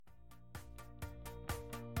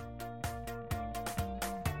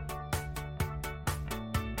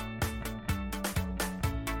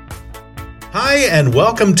Hi, and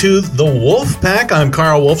welcome to The Wolf Pack. I'm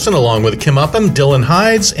Carl Wolfson, along with Kim Upham, Dylan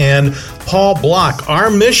Hides, and Paul Block.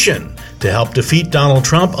 Our mission to help defeat Donald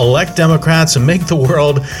Trump, elect Democrats, and make the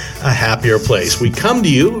world a happier place. We come to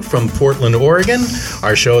you from Portland, Oregon.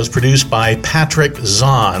 Our show is produced by Patrick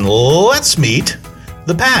Zahn. Let's meet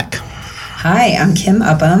the pack. Hi, I'm Kim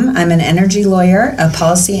Upham. I'm an energy lawyer, a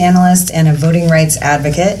policy analyst, and a voting rights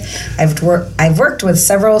advocate. I've worked with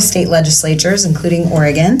several state legislatures, including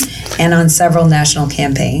Oregon, and on several national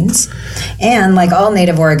campaigns. And like all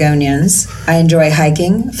native Oregonians, I enjoy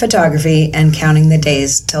hiking, photography, and counting the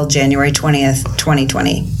days till January 20th,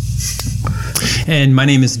 2020. And my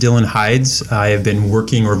name is Dylan Hides. I have been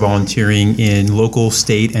working or volunteering in local,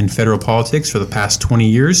 state, and federal politics for the past 20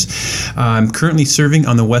 years. I'm currently serving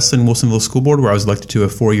on the Westland-Wilsonville School Board, where I was elected to a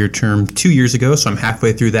 4-year term 2 years ago, so I'm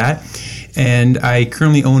halfway through that. And I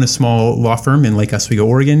currently own a small law firm in Lake Oswego,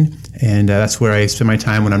 Oregon, and that's where I spend my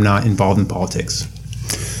time when I'm not involved in politics.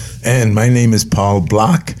 And my name is Paul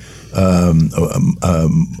Block.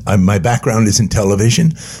 My background is in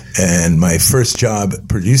television, and my first job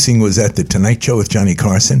producing was at The Tonight Show with Johnny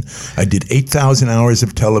Carson. I did 8,000 hours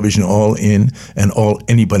of television all in, and all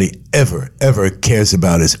anybody ever cares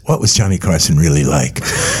about is, what was Johnny Carson really like?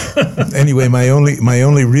 Anyway, my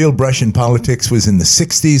only real brush in politics was in the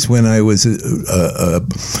 60s when I was a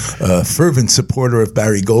fervent supporter of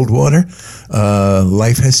Barry Goldwater.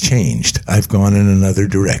 Life has changed. I've gone in another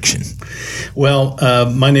direction. Well,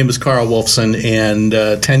 my name is Carl Wolfson, and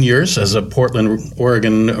 10 years as a Portland,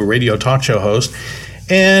 Oregon radio talk show host.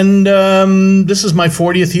 And this is my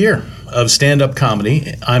 40th year of stand-up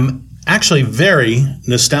comedy. I'm actually very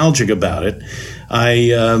nostalgic about it.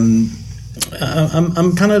 I'm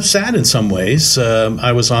kind of sad in some ways.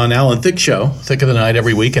 I was on Alan Thicke's show, Thick of the Night,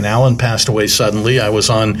 every week, and Alan passed away suddenly. I was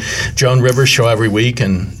on Joan Rivers' show every week,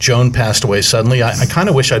 and Joan passed away suddenly. I kind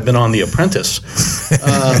of wish I'd been on The Apprentice.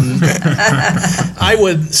 I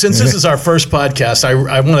would, since this is our first podcast,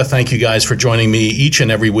 I want to thank you guys for joining me each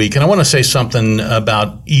and every week, and I want to say something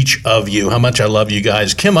about each of you, how much I love you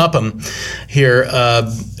guys. Kim Upham here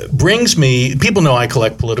brings me, people know I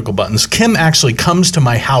collect political buttons. Kim actually comes to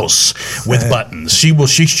my house with buttons.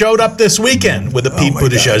 She showed up this weekend with a Pete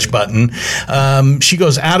Buttigieg button. She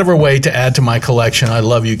goes out of her way to add to my collection. I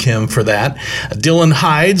love you, Kim, for that. Dylan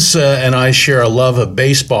Hides and I share a love of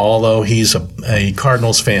baseball, although he's a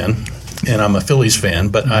Cardinals fan and I'm a Phillies fan,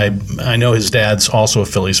 but I know his dad's also a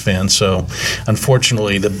Phillies fan, so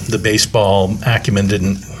unfortunately the baseball acumen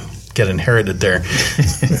didn't get inherited there.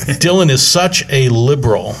 Dylan is such a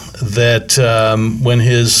liberal that when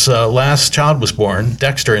his last child was born,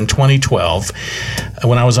 Dexter, in 2012,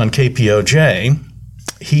 when I was on KPOJ,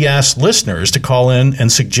 he asked listeners to call in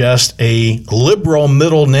and suggest a liberal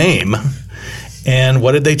middle name. And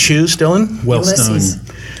what did they choose, Dylan? Wellstone.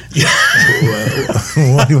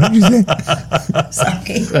 What did you say?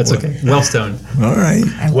 Sorry. That's okay. Wellstone. All right.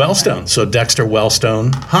 Wellstone. So Dexter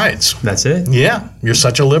Wellstone Hides. That's it. Yeah, you're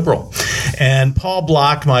such a liberal. And Paul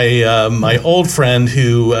Block, my old friend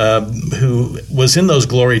who was in those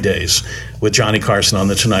glory days with Johnny Carson on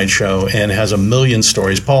The Tonight Show and has a million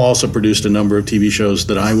stories. Paul also produced a number of TV shows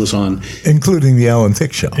that I was on. Including the Alan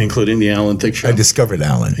Thicke Show. I discovered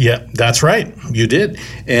Alan. Yeah, that's right. You did.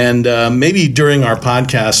 And maybe during our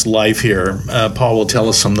podcast live here, Paul will tell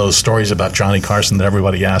us some of those stories about Johnny Carson that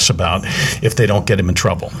everybody asks about if they don't get him in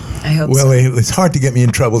trouble. I hope so. Well, it's hard to get me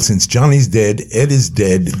in trouble since Johnny's dead, Ed is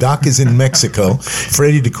dead, Doc is in Mexico,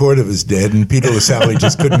 Freddie DeCordova is dead, and Peter LaSalle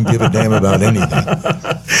just couldn't give a damn about anything.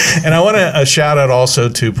 And I want to shout out also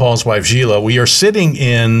to Paul's wife, Gila. We are sitting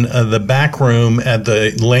in the back room at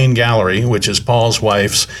the Lane Gallery, which is Paul's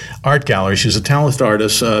wife's art gallery. She's a talented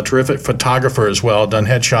artist, a terrific photographer as well, done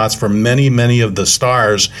headshots for many, many of the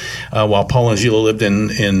stars while Paul and Gila lived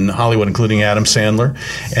in Hollywood, including Adam Sandler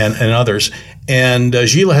and others. And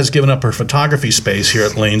Gila has given up her photography space here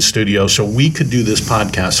at Lane Studio so we could do this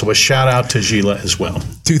podcast. So a shout out to Gila as well.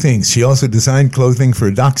 Two things. She also designed clothing for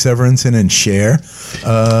Doc Severinsen and Cher.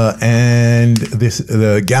 And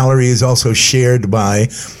the gallery is also shared by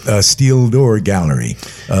Steel Door Gallery,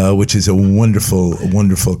 which is a wonderful,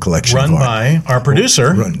 wonderful collection run of art. by our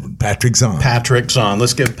producer, Patrick Zahn.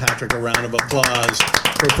 Let's give Patrick a round of applause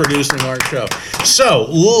for producing our show.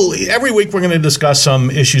 So every week we're going to discuss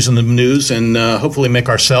some issues in the news and hopefully make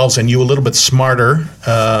ourselves and you a little bit smarter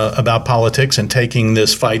about politics and taking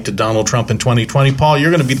this fight to Donald Trump in 2020. Paul,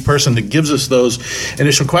 you're going to be the person that gives us those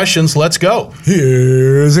initial questions. Let's go.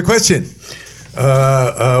 Here's a question.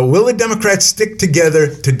 Will the Democrats stick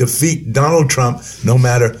together to defeat Donald Trump no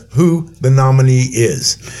matter who the nominee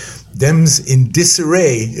is? Dems in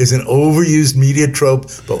disarray is an overused media trope,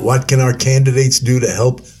 but what can our candidates do to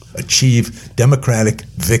help achieve Democratic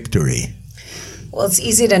victory? Well, it's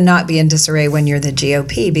easy to not be in disarray when you're the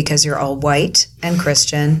GOP because you're all white and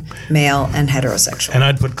Christian, male and heterosexual. And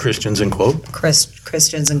I'd put Christians in quote.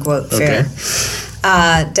 Christians in quote, fair.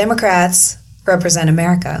 Democrats represent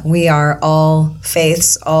America. We are all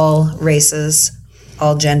faiths, all races,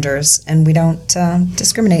 all genders, and we don't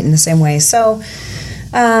discriminate in the same way. So,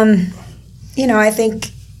 I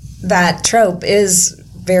think that trope is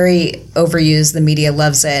very overused. The media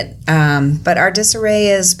loves it, but our disarray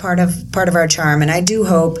is part of our charm. And I do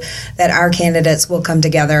hope that our candidates will come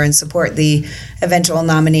together and support the eventual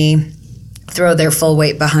nominee, throw their full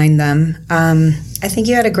weight behind them. I think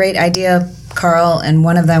you had a great idea, Carl, and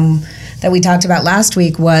one of them that we talked about last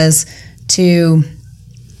week was to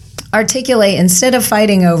articulate, instead of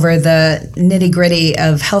fighting over the nitty-gritty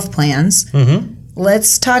of health plans,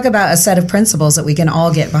 let's talk about a set of principles that we can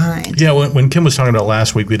all get behind. Yeah, when Kim was talking about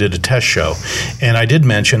last week, we did a test show. And I did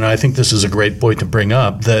mention, and I think this is a great point to bring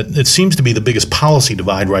up, that it seems to be the biggest policy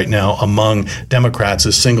divide right now among Democrats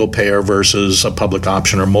is single payer versus a public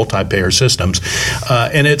option or multi-payer systems.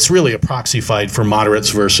 And it's really a proxy fight for moderates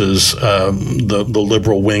versus the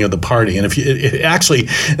liberal wing of the party. And actually,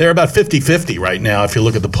 they're about 50-50 right now. If you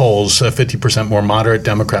look at the polls, 50% more moderate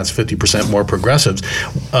Democrats, 50% more progressives.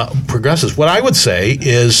 What I would say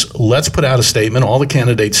is, let's put out a statement, all the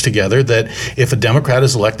candidates together, that if a Democrat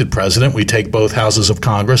is elected president, we take both houses of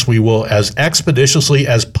Congress, we will, as expeditiously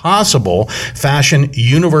as possible, fashion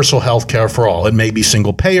universal health care for all. It may be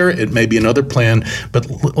single payer, it may be another plan,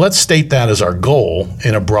 but let's state that as our goal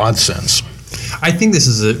in a broad sense. I think this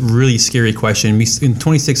is a really scary question. In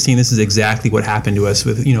 2016, this is exactly what happened to us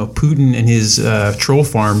with, Putin and his troll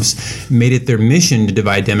farms made it their mission to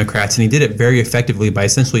divide Democrats, and he did it very effectively by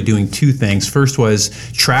essentially doing two things. First was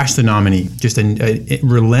trash the nominee, just a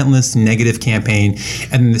relentless negative campaign.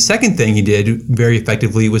 And then the second thing he did very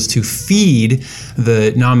effectively was to feed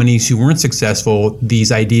the nominees who weren't successful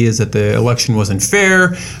these ideas that the election wasn't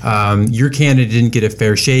fair, your candidate didn't get a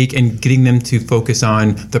fair shake, and getting them to focus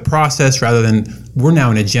on the process rather than we're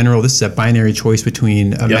now in a general, this is a binary choice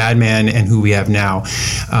between a madman and who we have now.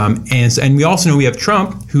 And we also know we have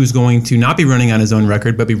Trump, who's going to not be running on his own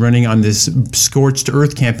record, but be running on this scorched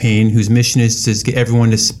earth campaign whose mission is to get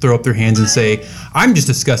everyone to throw up their hands and say, I'm just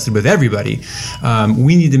disgusted with everybody.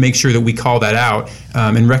 We need to make sure that we call that out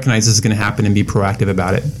and recognize this is going to happen and be proactive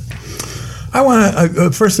about it. I want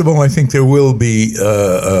to, first of all, I think there will be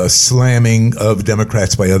a slamming of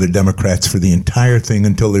Democrats by other Democrats for the entire thing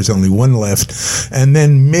until there's only one left, and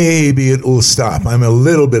then maybe it will stop. I'm a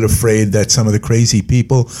little bit afraid that some of the crazy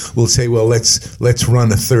people will say, well, let's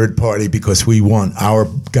run a third party because we want our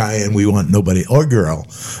guy and we want nobody, or girl,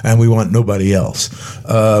 and we want nobody else.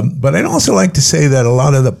 But I'd also like to say that a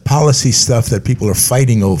lot of the policy stuff that people are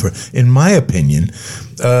fighting over, in my opinion,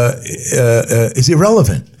 is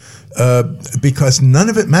irrelevant. Because none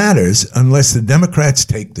of it matters unless the Democrats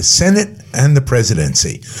take the Senate and the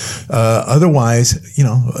presidency. Otherwise,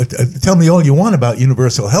 tell me all you want about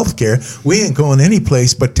universal health care. We ain't going any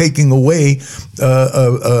place but taking away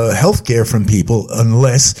health care from people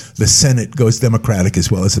unless the Senate goes Democratic as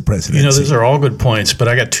well as the presidency. Those are all good points, but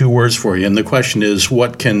I got two words for you. And the question is,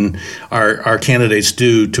 what can our candidates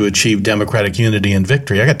do to achieve Democratic unity and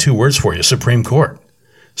victory? I got two words for you: Supreme Court.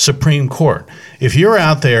 Supreme Court. If you're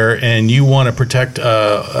out there and you want to protect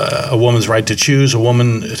a woman's right to choose, a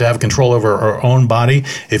woman to have control over her own body,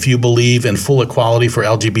 if you believe in full equality for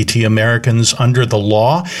LGBT Americans under the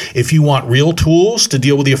law, if you want real tools to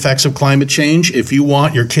deal with the effects of climate change, if you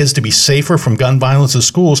want your kids to be safer from gun violence in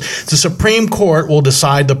schools, the Supreme Court will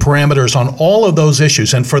decide the parameters on all of those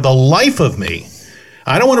issues. And for the life of me,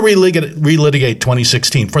 I don't want to relitigate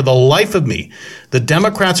 2016. For the life of me, the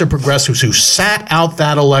Democrats or progressives who sat out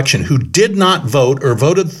that election, who did not vote or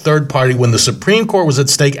voted third party when the Supreme Court was at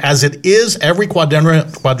stake, as it is every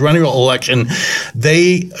quadrennial election,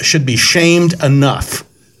 they should be shamed enough.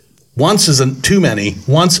 Once isn't too many.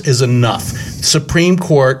 Once is enough. Supreme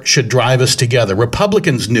Court should drive us together.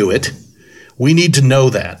 Republicans knew it. We need to know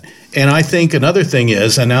that. And I think another thing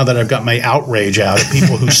is, and now that I've got my outrage out at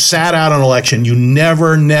people who sat out an election, you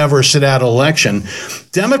never sit out an election.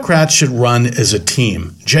 Democrats should run as a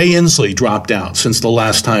team. Jay Inslee dropped out since the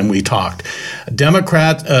last time we talked.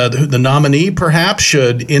 The nominee perhaps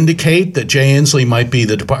should indicate that Jay Inslee might be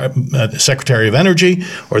the Secretary of Energy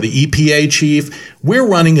or the EPA chief. We're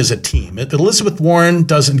running as a team. If Elizabeth Warren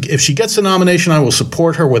doesn't, if she gets the nomination, I will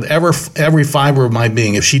support her with every fiber of my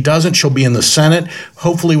being. If she doesn't, she'll be in the Senate,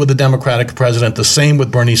 hopefully with the Democratic president. The same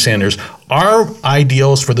with Bernie Sanders. our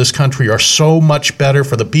ideals for this country are so much better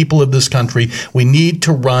for the people of this country. We need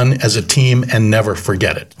to run as a team and never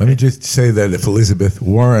forget it. Let me just say that if Elizabeth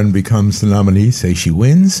Warren becomes the nominee, say she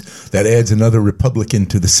wins, that adds another Republican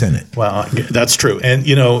to the Senate. Well, that's true. And,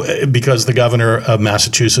 because the governor of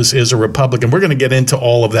Massachusetts is a Republican, we're going to get into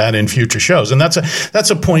all of that in future shows. And that's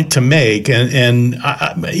a point to make. And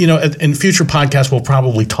in future podcasts, we'll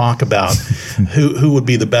probably talk about who would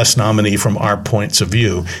be the best nominee from our points of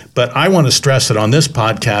view. But I want to stress that on this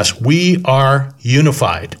podcast, we are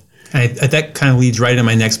unified. That kind of leads right into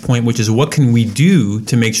my next point, which is what can we do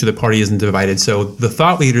to make sure the party isn't divided? So the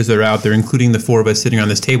thought leaders that are out there, including the four of us sitting on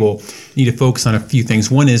this table, need to focus on a few things.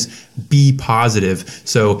 One is be positive.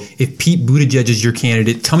 So if Pete Buttigieg is your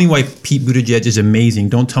candidate, tell me why Pete Buttigieg is amazing.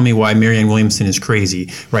 Don't tell me why Marianne Williamson is crazy,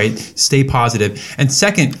 right? Stay positive. And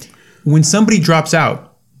second, when somebody drops out,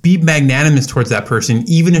 be magnanimous towards that person,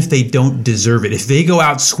 even if they don't deserve it. If they go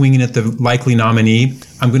out swinging at the likely nominee,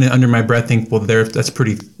 I'm going to, under my breath, think, well, that's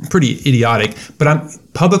pretty idiotic. But I'm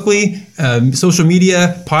publicly, social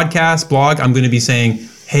media, podcast, blog, I'm going to be saying,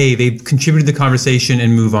 hey, they've contributed to the conversation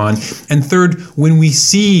and move on. And third, when we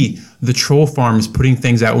see the troll farms putting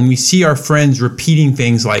things out, when we see our friends repeating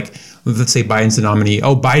things like, let's say Biden's the nominee.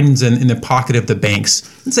 Oh, Biden's in the pocket of the banks.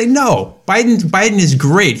 And say, no, Biden is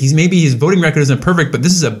great. Maybe his voting record isn't perfect, but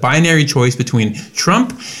this is a binary choice between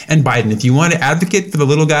Trump and Biden. If you want to advocate for the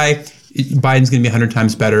little guy, Biden's going to be 100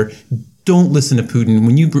 times better. Don't listen to Putin.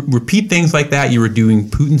 When you repeat things like that, you are doing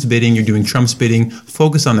Putin's bidding, you're doing Trump's bidding.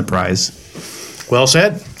 Focus on the prize. Well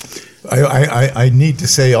said. I need to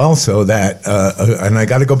say also that, and I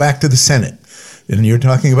got to go back to the Senate, and you're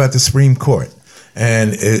talking about the Supreme Court.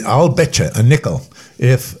 And I'll bet you a nickel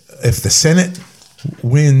if the Senate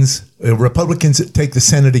wins, Republicans take the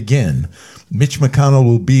Senate again, Mitch McConnell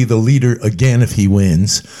will be the leader again if he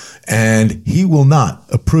wins, and he will not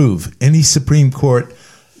approve any Supreme Court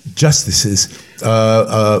justices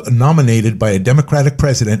nominated by a Democratic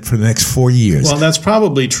president for the next 4 years. Well, that's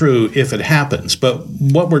probably true if it happens. But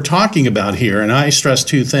what we're talking about here, and I stress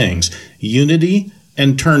two things, unity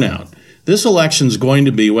and turnout. This election is going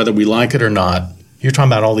to be, whether we like it or not, you're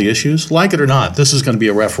talking about all the issues? Like it or not, this is going to be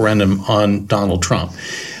a referendum on Donald Trump.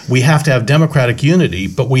 We have to have Democratic unity,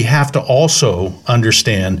 but we have to also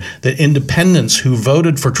understand that independents who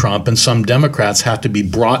voted for Trump and some Democrats have to be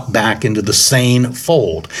brought back into the sane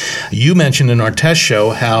fold. You mentioned in our test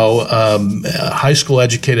show how high school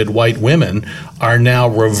educated white women are now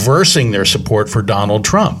reversing their support for Donald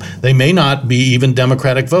Trump. They may not be even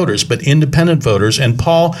Democratic voters, but independent voters. And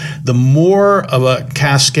Paul, the more of a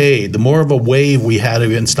cascade, the more of a wave we had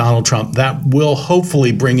against Donald Trump, that will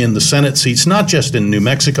hopefully bring in the Senate seats, not just in New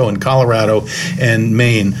Mexico and Colorado and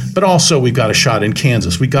Maine, but also we've got a shot in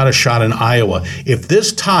Kansas. We've got a shot in Iowa. If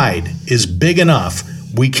this tide is big enough,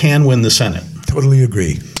 we can win the Senate. Totally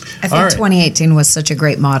agree. I think 2018 was such a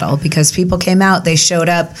great model because people came out, they showed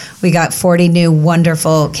up. We got 40 new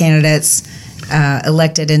wonderful candidates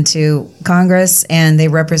elected into Congress, and they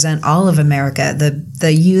represent all of America,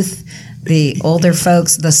 the youth, the older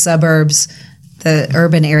folks, the suburbs, the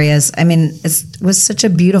urban areas. I mean, it was such a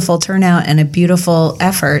beautiful turnout and a beautiful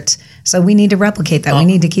effort. So we need to replicate that. We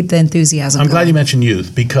need to keep the enthusiasm I'm going. glad you mentioned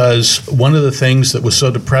youth, because one of the things that was so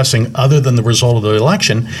depressing, other than the result of the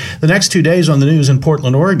election, the next 2 days on the news in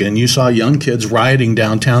Portland, Oregon, you saw young kids rioting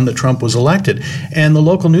downtown that Trump was elected. And the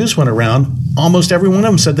local news went around. Almost every one of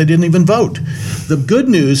them said they didn't even vote. The good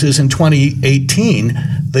news is in 2018,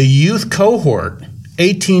 the youth cohort,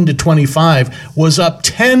 18 to 25, was up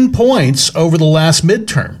 10 points over the last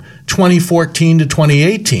midterm. 2014 to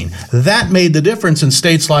 2018. That made the difference in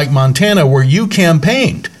states like Montana, where you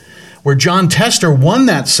campaigned, where John Tester won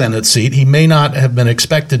that Senate seat. He may not have been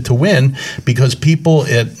expected to win because people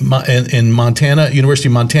in Montana, University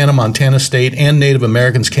of Montana, Montana State, and Native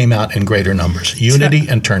Americans came out in greater numbers. Unity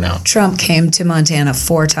and turnout. Trump came to Montana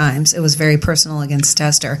 4 times. It was very personal against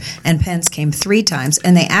Tester. And Pence came 3 times.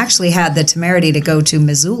 And they actually had the temerity to go to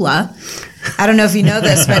Missoula. I don't know if you know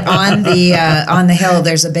this, but on the hill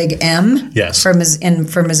there's a big M. Yes. for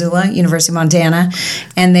Missoula, University of Montana,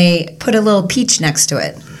 and they put a little peach next to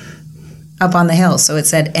it up on the hill, so it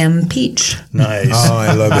said M Peach. Nice. Oh,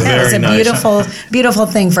 I love it. That was a beautiful, beautiful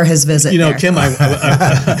thing for his visit. You know, there. Kim,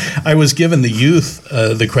 I was given the youth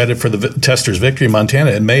the credit for the Tester's victory in Montana.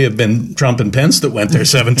 It may have been Trump and Pence that went there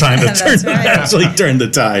 7 times and actually turned the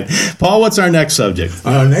tide. Paul, what's our next subject?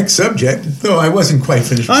 Our next subject? No, I wasn't quite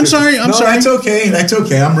finished. I'm sorry. That's okay. That's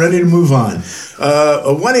okay. I'm ready to move on.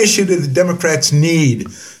 One issue that the Democrats need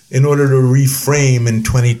in order to reframe in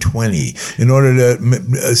 2020, in order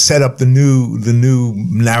to set up the new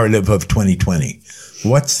narrative of 2020.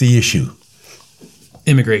 What's the issue?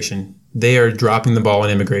 Immigration. They are dropping the ball on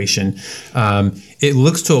immigration. It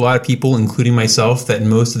looks to a lot of people, including myself, that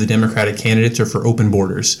most of the Democratic candidates are for open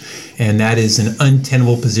borders. And that is an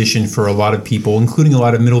untenable position for a lot of people, including a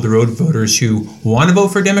lot of middle-of-the-road voters who want to vote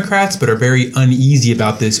for Democrats but are very uneasy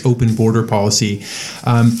about this open border policy.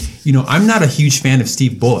 I'm not a huge fan of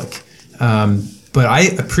Steve Bullock. But I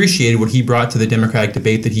appreciated what he brought to the Democratic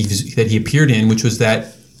debate that he appeared in, which was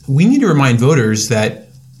that we need to remind voters that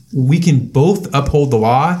we can both uphold the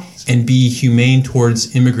law and be humane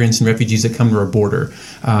towards immigrants and refugees that come to our border.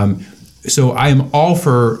 So I am all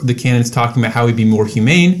for the candidates talking about how we'd be more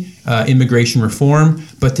humane, immigration reform,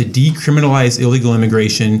 but to decriminalize illegal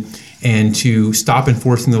immigration and to stop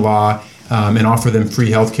enforcing the law and offer them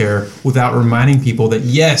free health care without reminding people that,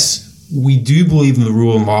 yes, we do believe in the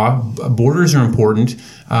rule of law. Borders are important.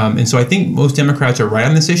 And so I think most Democrats are right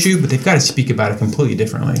on this issue, but they've got to speak about it completely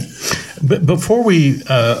differently. But before we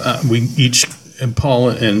each, Paul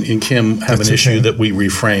and Kim, have an issue that we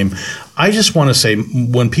reframe, I just want to say,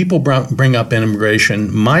 when people bring up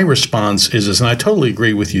immigration, my response is, and I totally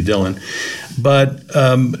agree with you, Dylan, but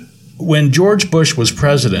when George Bush was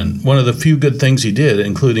president, one of the few good things he did,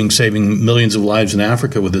 including saving millions of lives in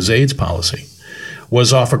Africa with his AIDS policy,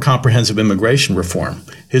 was offer comprehensive immigration reform.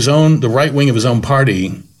 The right wing of his own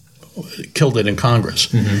party killed it in Congress.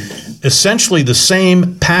 Mm-hmm. Essentially, the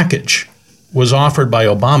same package was offered by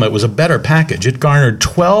Obama. It was a better package. It garnered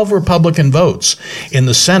 12 Republican votes in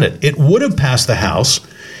the Senate. It would have passed the House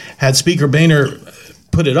had Speaker Boehner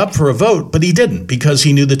put it up for a vote, but he didn't because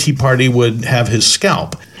he knew the Tea Party would have his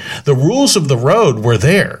scalp. The rules of the road were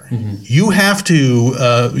there. Mm-hmm. You have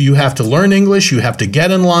to learn English. You have to get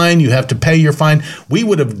in line. You have to pay your fine. We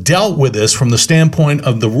would have dealt with this from the standpoint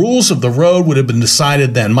of the rules of the road would have been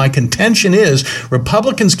decided then. My contention is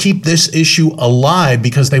Republicans keep this issue alive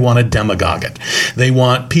because they want to demagogue it. They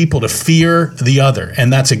want people to fear the other,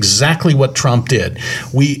 and that's exactly what Trump did.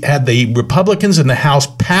 We had the Republicans in the House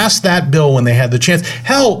pass that bill when they had the chance.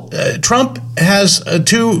 Hell, Trump has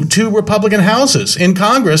two Republican houses in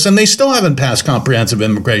Congress, and they still haven't passed comprehensive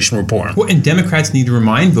immigration reform. Well, and Democrats need to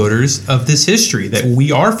remind voters of this history, that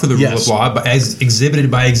we are for the rule of law, as exhibited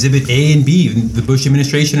by Exhibit A and B, the Bush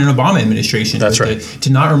administration and Obama administration. That's right. To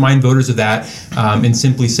not remind voters of that and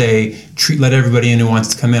simply say, let everybody in who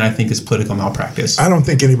wants to come in, I think is political malpractice. I don't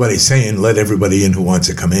think anybody's saying let everybody in who wants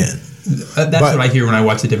to come in. That's what I hear when I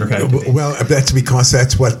watch the Democratic debate. Well, that's because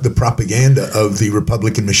that's what the propaganda of the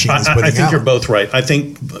Republican machine is putting out. I think you're both right. I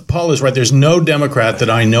think Paul is right. There's no Democrat that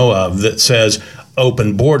I know of that says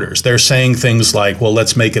open borders. They're saying things like, well,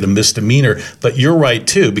 let's make it a misdemeanor. But you're right,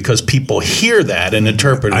 too, because people hear that and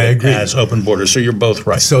interpret it as open borders. So you're both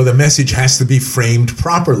right. So the message has to be framed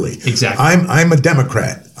properly. Exactly. I'm a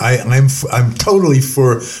Democrat. I'm totally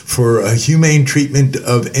for a humane treatment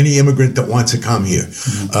of any immigrant that wants to come here.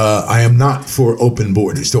 Mm-hmm. I am not for open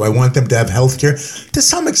borders. Do I want them to have health care? To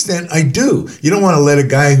some extent, I do. You don't want to let a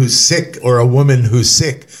guy who's sick or a woman who's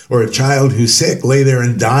sick or a child who's sick lay there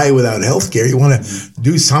and die without health care. You want to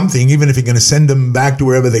do something, even if you're going to send them back to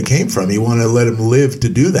wherever they came from. You want to let them live to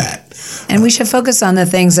do that. And we should focus on the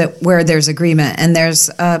things where there's agreement. And there's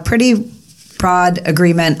a pretty broad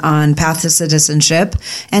agreement on path to citizenship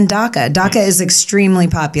and DACA. DACA is extremely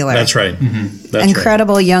popular. That's right. Mm-hmm. That's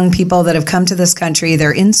incredible young people that have come to this country.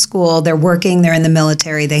 They're in school, they're working, they're in the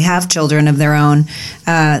military, they have children of their own.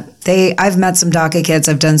 I've met some DACA kids.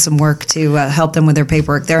 I've done some work to help them with their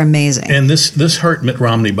paperwork. They're amazing. And this hurt Mitt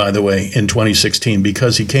Romney, by the way, in 2016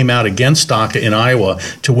 because he came out against DACA in Iowa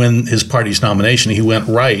to win his party's nomination. He went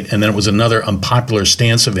right, and then it was another unpopular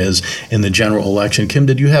stance of his in the general election. Kim,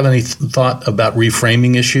 did you have any thought about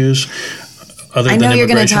reframing issues? I know you're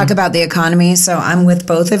going to talk about the economy, so I'm with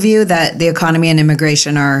both of you that the economy and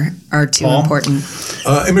immigration are too important.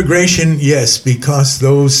 Immigration, yes, because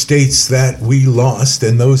those states that we lost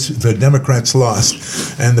and the Democrats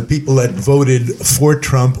lost and the people that voted for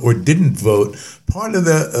Trump or didn't vote, part of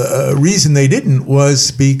the reason they didn't was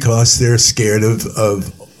because they're scared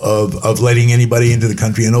of letting anybody into the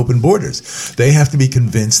country and open borders. They have to be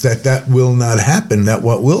convinced that will not happen, that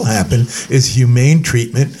what will happen is humane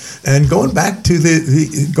treatment and going back to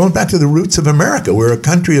the roots of America. We're a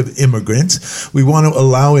country of immigrants. We want to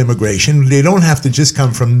allow immigration. They don't have to just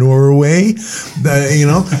come from Norway.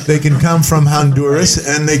 They can come from Honduras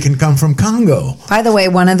and they can come from Congo. By the way,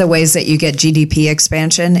 one of the ways that you get GDP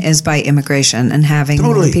expansion is by immigration and having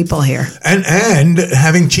more people here. And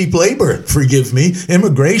having cheap labor, forgive me.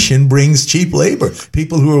 Immigration brings cheap labor.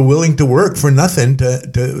 People who are willing to work for nothing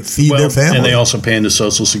to feed their family. And they also pay into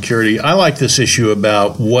Social Security. I like this issue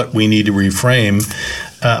about what we need to reframe.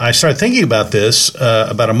 I started thinking about this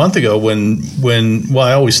about a month ago when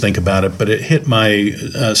I always think about it, but it hit my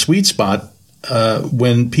sweet spot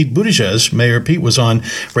when Pete Buttigieg, Mayor Pete, was on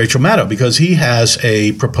Rachel Maddow, because he has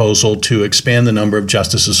a proposal to expand the number of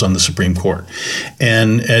justices on the Supreme Court.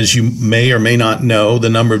 And as you may or may not know,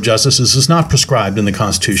 the number of justices is not prescribed in the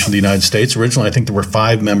Constitution of the United States. Originally, I think there were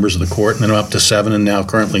 5 members of the court, and then up to 7, and now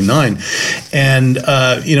currently 9. And,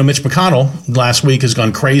 Mitch McConnell last week has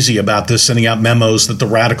gone crazy about this, sending out memos that the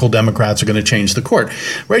radical Democrats are going to change the court.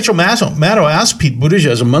 Rachel Maddow asked Pete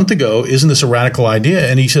Buttigieg a month ago, isn't this a radical idea?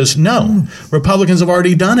 And he says, no. Republicans have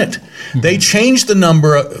already done it. They changed the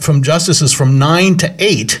number from justices from 9 to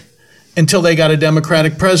 8 until they got a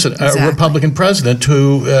Democratic president, a Republican president,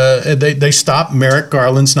 who they stopped Merrick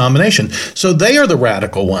Garland's nomination. So they are the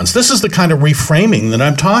radical ones. This is the kind of reframing that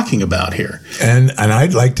I'm talking about here. And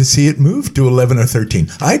I'd like to see it move to 11 or 13.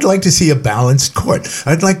 I'd like to see a balanced court.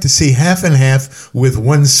 I'd like to see half and half with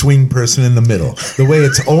one swing person in the middle, the way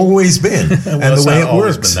it's always been, and the way it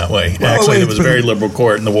works. It's been that way. Well, actually, it was a very liberal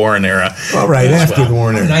court in the Warren era. All right, after the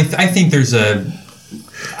Warren era. I think there's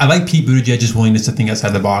I like Pete Buttigieg's willingness to think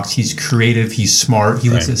outside the box. He's creative. He's smart. He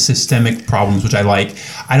looks at systemic problems, which I like.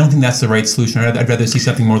 I don't think that's the right solution. I'd rather see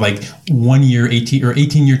something more like 1 year,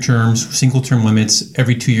 18-year terms, single term limits.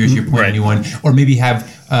 Every 2 years you appoint a new one, or maybe have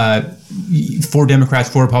 4 Democrats,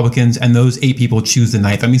 4 Republicans, and those 8 people choose the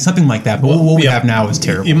 9th. I mean, something like that. But what we have now is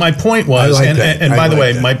terrible. My point was, and by the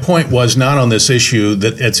way, my point was not on this issue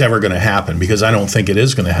that it's ever going to happen, because I don't think it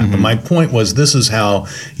is going to happen. My point was, this is how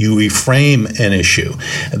you reframe an issue,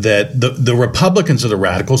 that the Republicans are the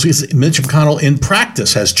radicals. Mitch McConnell in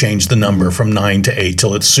practice has changed the number from 9 to 8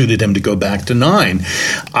 till it suited him to go back to 9.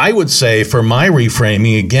 I would say, for my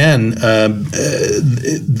reframing, again,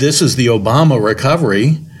 this is the Obama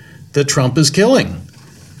recovery that Trump is killing.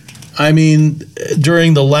 I mean,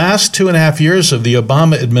 during the last 2.5 years of the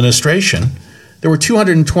Obama administration, there were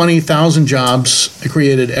 220,000 jobs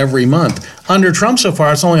created every month. Under Trump so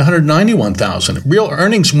far, it's only 191,000. Real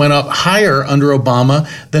earnings went up higher under Obama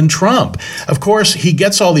than Trump. Of course, he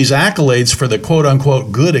gets all these accolades for the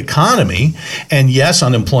quote-unquote good economy. And yes,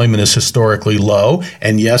 unemployment is historically low.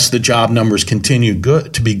 And yes, the job numbers continue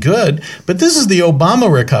to be good. But this is the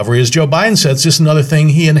Obama recovery. As Joe Biden said, it's just another thing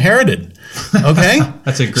he inherited. Okay?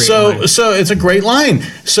 That's a great line. So it's a great line.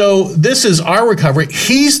 So this is our recovery.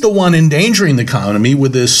 He's the one endangering the economy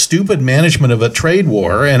with this stupid management of a trade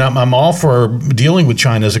war. And I'm all for dealing with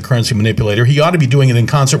China as a currency manipulator. He ought to be doing it in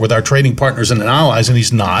concert with our trading partners and allies, and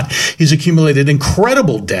he's not. He's accumulated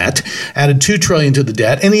incredible debt, added $2 trillion to the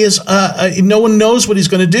debt, and he is no one knows what he's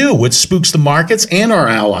going to do, which spooks the markets and our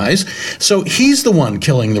allies. So he's the one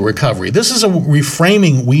killing the recovery. This is a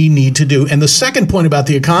reframing we need to do. And the second point about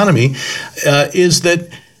the economy is that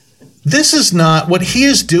this is not, what he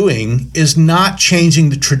is doing is not changing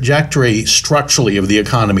the trajectory structurally of the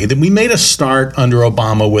economy. That we made a start under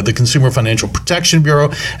Obama with the Consumer Financial Protection Bureau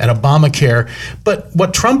and Obamacare. But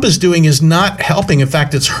what Trump is doing is not helping. In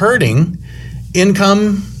fact, it's hurting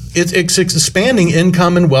income. It's expanding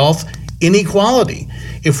income and wealth inequality.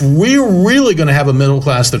 If we're really going to have a middle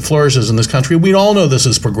class that flourishes in this country, we all know this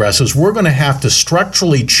as progressives, we're going to have to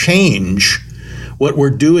structurally change what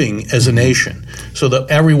we're doing as a nation so that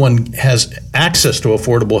everyone has access to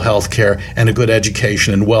affordable health care and a good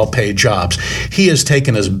education and well-paid jobs. He has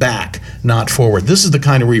taken us back, not forward. This is the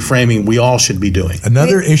kind of reframing we all should be doing.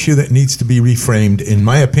 Another issue that needs to be reframed, in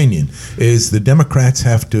my opinion, is the Democrats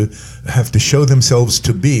have to show themselves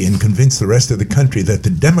to be and convince the rest of the country that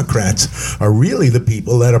the Democrats are really the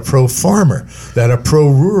people that are pro-farmer, that are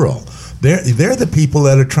pro-rural. They're the people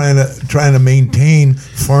that are trying to maintain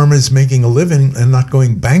farmers making a living and not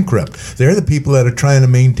going bankrupt. They're the people that are trying to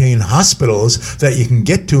maintain hospitals that you can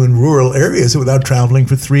get to in rural areas without traveling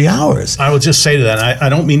for 3 hours. I will just say to that, I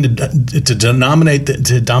don't mean to dominate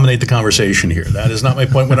the conversation here. That is not my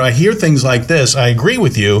point. When I hear things like this, I agree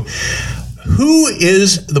with you. Who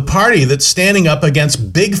is the party that's standing up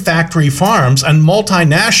against big factory farms and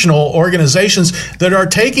multinational organizations that are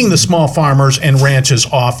taking the small farmers and ranches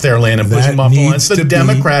off their land and pushing them off the land? It's the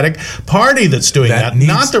Democratic Party that's doing that,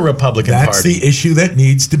 not the Republican Party. That's the issue that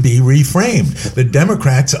needs to be reframed. The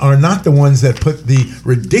Democrats are not the ones that put the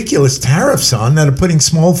ridiculous tariffs on that are putting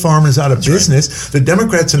small farmers out of business. Right. The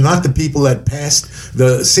Democrats are not the people that passed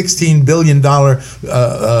the $16 billion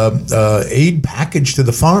aid package to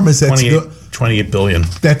the farmers. That's 28 billion.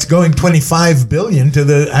 That's going 25 billion to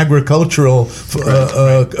the agricultural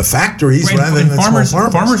factories rather than farmers.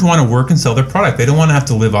 small farmers. Farmers want to work and sell their product. They don't want to have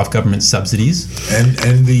to live off government subsidies.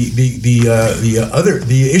 And the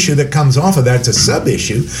issue that comes off of that's a sub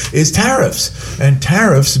issue is tariffs, and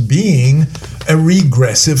tariffs being a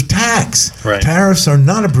regressive tax. Right. Tariffs are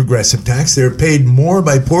not a progressive tax. They're paid more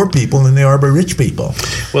by poor people than they are by rich people.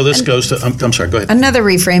 Well, this goes to, I'm sorry, go ahead. Another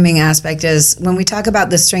reframing aspect is when we talk about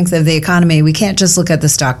the strength of the economy, we can't just look at the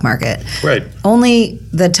stock market. Right. Only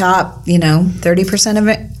the top, 30%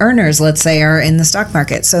 of earners, let's say, are in the stock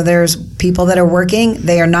market. So there's people that are working,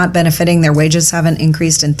 they are not benefiting, their wages haven't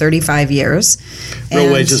increased in 35 years.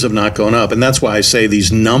 Real wages have not gone up. And that's why I say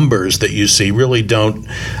these numbers that you see really don't,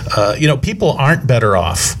 people aren't better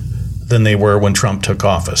off than they were when Trump took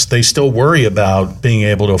office. They still worry about being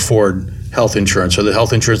able to afford health insurance, or the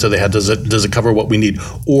health insurance that they had, does it cover what we need,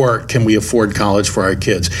 or can we afford college for our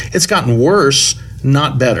kids? It's gotten worse,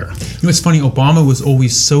 not better. It's funny, Obama was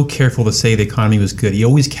always so careful to say the economy was good. He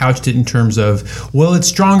always couched it in terms of, well, it's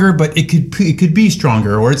stronger, but it could be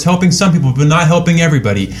stronger, or it's helping some people, but not helping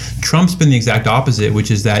everybody. Trump's been the exact opposite,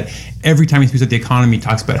 which is that every time he speaks about the economy, he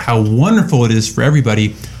talks about how wonderful it is for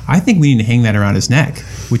everybody. I think we need to hang that around his neck,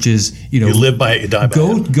 which is, you live by it, you die by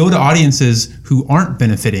it. Go to audiences who aren't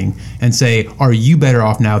benefiting and say, are you better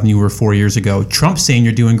off now than you were 4 years ago? Trump's saying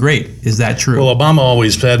you're doing great. Is that true? Well, Obama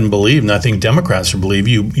always said and believed, and I think Democrats believe,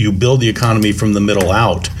 you build the economy from the middle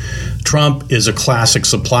out. Trump is a classic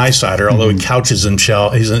supply sider, although he couches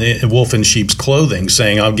himself, he's a wolf in sheep's clothing,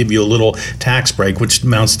 saying, I'll give you a little tax break, which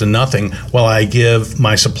amounts to nothing, while I give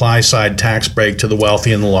my supply side tax break to the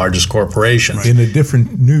wealthy and the largest corporations. In a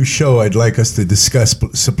different new show, I'd like us to discuss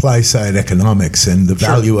supply side economics and the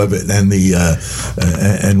value of it, and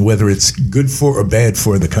and whether it's good for or bad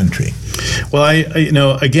for the country. Well,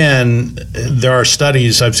 again, there are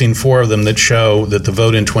studies, I've seen 4 of them, that show that the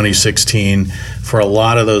vote in 2016 for a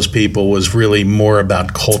lot of those people was really more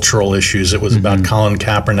about cultural issues. It was about Colin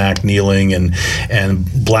Kaepernick kneeling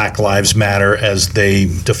and Black Lives Matter as they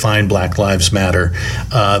define Black Lives Matter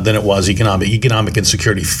than it was economic. Economic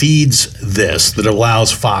insecurity feeds this, that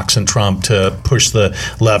allows Fox and Trump to push the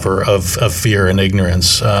lever of fear and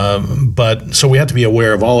ignorance. But so we have to be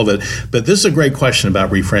aware of all of it. But this is a great question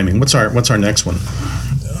about reframing. What's our next one?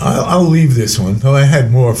 I'll leave this one, though I had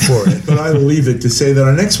more for it, but I'll leave it to say that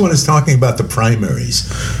our next one is talking about the primaries.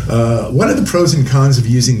 What are the pros and cons of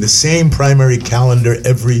using the same primary calendar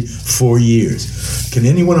every 4 years? Can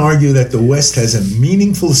anyone argue that the West has a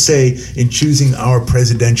meaningful say in choosing our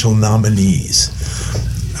presidential nominees?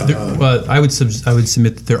 Well, I would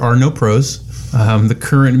submit that there are no pros.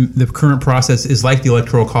 The current process is like the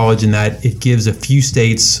Electoral College in that it gives a few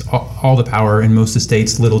states all the power and most of the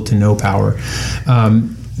states little to no power.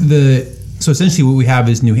 So essentially what we have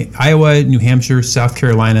is Iowa, New Hampshire, South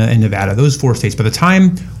Carolina, and Nevada. Those 4 states. By the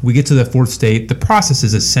time we get to the 4th state, the process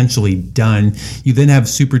is essentially done. You then have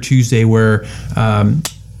Super Tuesday where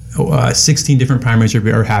 16 different primaries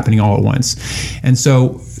are happening all at once. And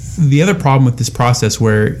so the other problem with this process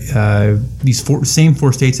where these same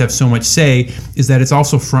 4 states have so much say is that it's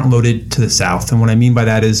also front-loaded to the South. And what I mean by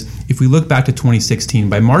that is if we look back to 2016,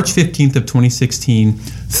 by March 15th of 2016,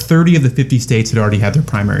 30 of the 50 states had already had their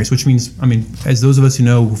primaries, which means, as those of us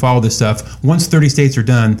who follow this stuff, once 30 states are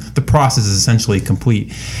done, the process is essentially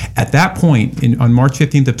complete. At that point, on March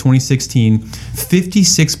 15th of 2016,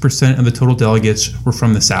 56% of the total delegates were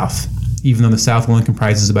from the South, even though the South only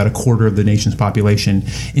comprises about a quarter of the nation's population.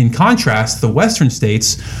 In contrast, the Western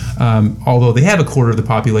states, although they have a quarter of the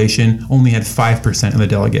population, only had 5% of the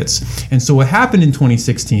delegates. And so what happened in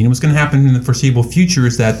 2016, and what's going to happen in the foreseeable future,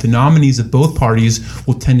 is that the nominees of both parties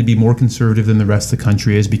will tend to be more conservative than the rest of the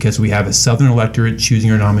country is, because we have a Southern electorate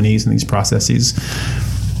choosing our nominees in these processes.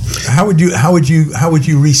 How would you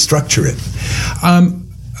restructure it?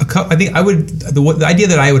 I think the idea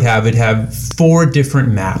that I would have 4 different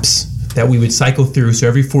maps that we would cycle through. So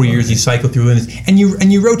every 4 years you cycle through and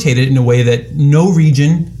you rotate it in a way that no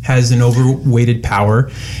region has an overweighted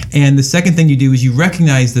power. And the second thing you do is you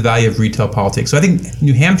recognize the value of retail politics. So I think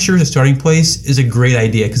New Hampshire as a starting place is a great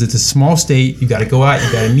idea because it's a small state. You got to go out,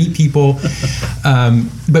 you got to meet people.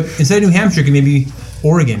 But instead of New Hampshire, it can maybe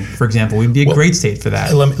Oregon, for example, would be a great state for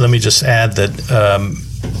that. Let me just add that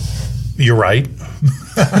you're right.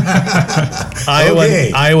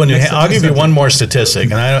 Iowa, New Hampshire. I'll give you one more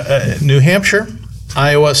statistic. And New Hampshire,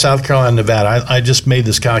 Iowa, South Carolina, Nevada. I just made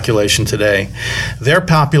this calculation today. Their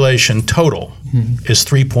population total is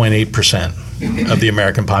 3.8% of the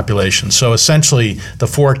American population. So essentially, the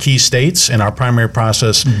 4 key states in our primary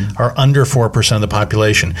process are under 4% of the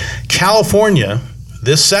population. California,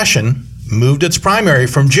 this session, moved its primary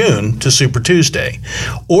from June to Super Tuesday.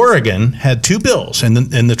 Oregon had 2 bills in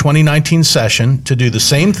the 2019 session to do the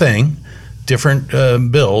same thing, different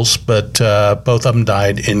bills, but both of them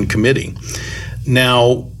died in committee.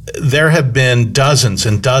 Now, there have been dozens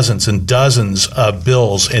and dozens and dozens of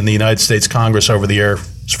bills in the United States Congress over the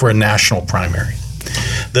for a national primary.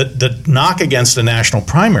 The knock against a national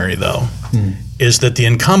primary, though, is that the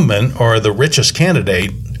incumbent or the richest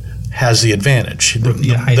candidate has the advantage.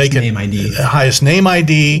 Highest name ID. Highest name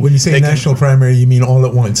ID. When you say national primary, you mean all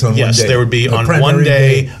at once on one day? Yes, there would be on one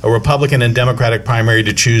day a Republican and Democratic primary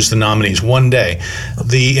to choose the nominees one day.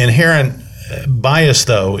 The inherent bias,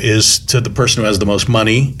 though, is to the person who has the most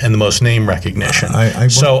money and the most name recognition.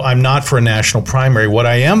 So I'm not for a national primary. What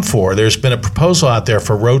I am for, there's been a proposal out there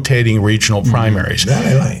for rotating regional primaries. That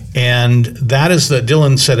I like. And that is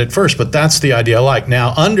Dylan said it first, but that's the idea I like.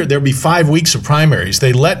 Now, there'll be 5 weeks of primaries.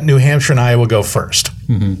 They let New Hampshire and Iowa go first.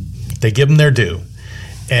 They give them their due.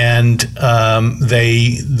 And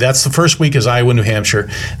that's the first week is Iowa, New Hampshire.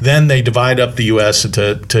 Then they divide up the U.S.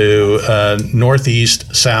 to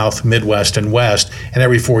Northeast, South, Midwest, and West. And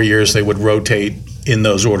every 4 years they would rotate in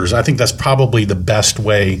those orders. I think that's probably the best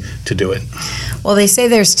way to do it. Well, they say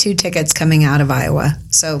there's 2 tickets coming out of Iowa.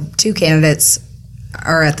 So 2 candidates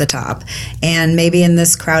are at the top. And maybe in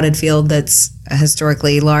this crowded field that's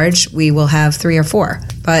historically large, we will have 3 or 4.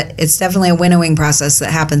 But it's definitely a winnowing process that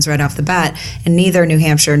happens right off the bat. And neither New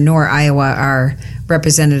Hampshire nor Iowa are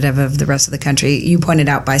representative of the rest of the country. You pointed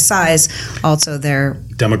out by size, also their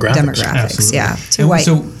demographics. Absolutely. Yeah, too white.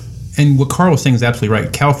 And what Carl was saying is absolutely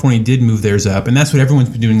right. California did move theirs up, and that's what everyone's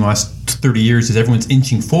been doing the last 30 years is everyone's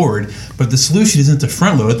inching forward. But the solution isn't to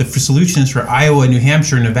front load. The solution is for Iowa, New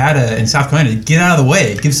Hampshire, Nevada, and South Carolina to get out of the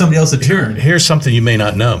way. Give somebody else a turn. Here's something you may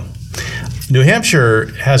not know. New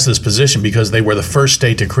Hampshire has this position because they were the first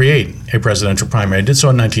state to create a presidential primary. It did so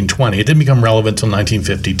in 1920. It didn't become relevant until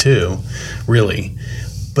 1952, really.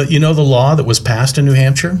 But you know the law that was passed in New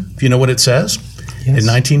Hampshire? Do you know what it says? Yes. In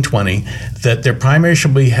 1920, that their primary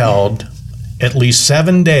shall be held at least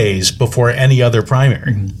 7 days before any other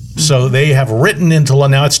primary. So they have written into law.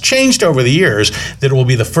 Now it's changed over the years that it will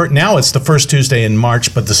be the first. Now it's the first Tuesday in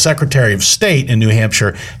March, but the Secretary of State in New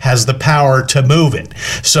Hampshire has the power to move it.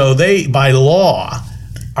 So they, by law,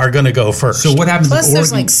 are going to go first. So what happens? Plus,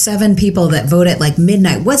 there's like 7 people that vote at like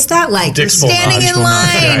midnight. What's that like? You're standing in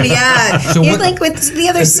line. Yeah, so you're like with the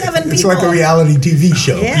other 7 people. It's like a reality TV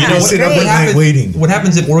show. Yeah, you don't sit up at night waiting. What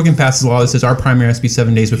happens if Oregon passes a law that says our primary has to be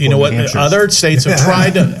 7 days before? You know what? New Hampshire's? Other states have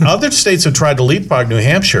tried. Other states have tried to leapfrog New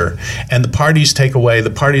Hampshire, and the parties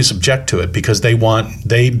object to it because they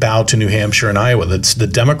bow to New Hampshire and Iowa. That's the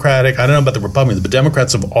Democratic. I don't know about the Republicans, but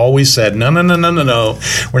Democrats have always said no.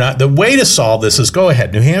 We're not. The way to solve this is go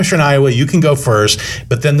ahead, New Hampshire and Iowa. You can go first,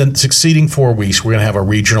 but then the succeeding 4 weeks, we're going to have a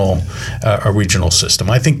regional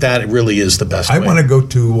system. I think that really is the best way. I want to go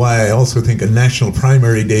to why I also think a national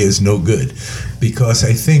primary day is no good, because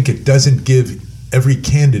I think it doesn't give every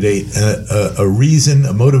candidate a reason,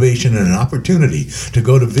 a motivation, and an opportunity to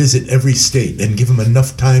go to visit every state and give them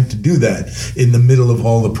enough time to do that in the middle of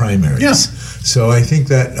all the primaries. Yes. So I think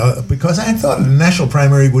that, because I thought a national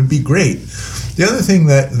primary would be great. The other thing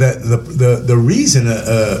that the reason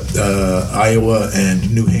Iowa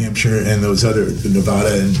and New Hampshire and those other,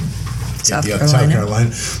 Nevada and South Carolina,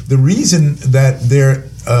 the reason that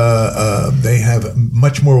they have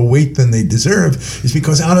much more weight than they deserve is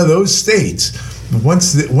because out of those states,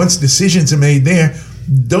 once decisions are made there,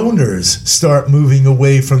 donors start moving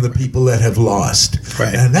away from the people that have lost.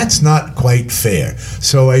 Right. And that's not quite fair.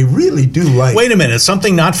 So I really do like... Wait a minute,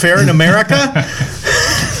 something not fair in America?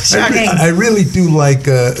 I really do like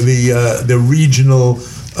the regional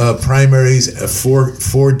primaries for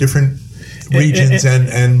 4 different regions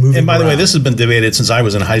and moving. And by the way, around. this has been debated since I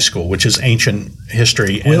was in high school, which is ancient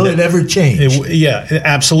history. Will it ever change? Yeah,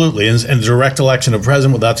 absolutely. And direct election of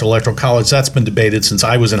president without the electoral college, that's been debated since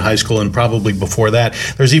I was in high school and probably before that.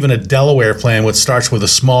 There's even a Delaware plan which starts with the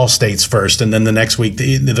small states first, and then the next week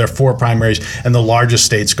there are 4 primaries, and the largest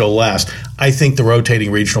states go last. I think the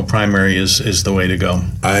rotating regional primary is the way to go.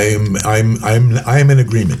 I'm in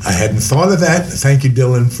agreement. I hadn't thought of that. Thank you,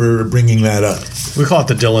 Dylan, for bringing that up. We call it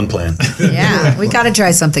the Dylan plan. Yeah, we got to try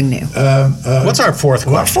something new. What's our fourth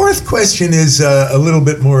question? Our fourth question is a little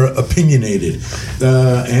bit more opinionated,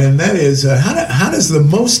 and that is, how does the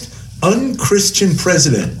most unchristian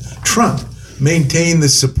president, Trump, maintain the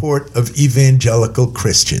support of evangelical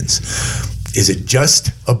Christians? Is it just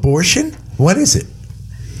abortion? What is it?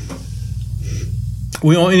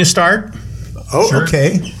 We want me to start? Oh, sure.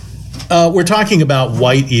 Okay. We're talking about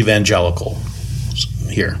white evangelical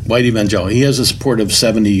here. White evangelical. He has a support of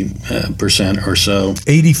 70% or so.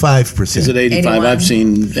 85%. Is it 85? 81. I've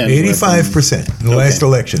seen 85% in the last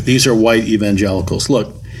election. These are white evangelicals.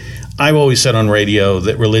 Look, I've always said on radio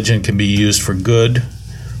that religion can be used for good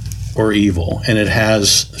or evil, and it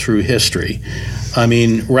has through history. I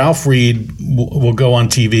mean, Ralph Reed will go on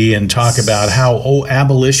TV and talk about how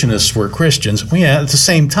abolitionists were Christians. Well, yeah, at the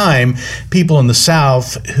same time, people in the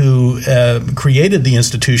South who created the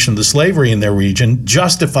institution of the slavery in their region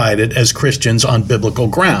justified it as Christians on biblical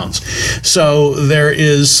grounds. So there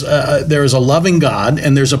is a loving God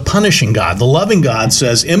and there's a punishing God. The loving God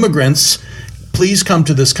says, immigrants, please come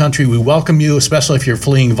to this country. We welcome you, especially if you're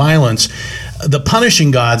fleeing violence. The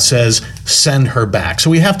punishing God says, send her back. So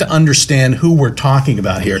we have to understand who we're talking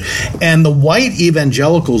about here. And the white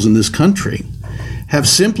evangelicals in this country have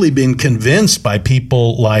simply been convinced by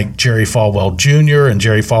people like Jerry Falwell Jr. and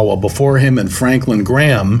Jerry Falwell before him and Franklin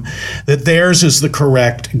Graham that theirs is the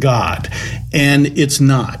correct God. And it's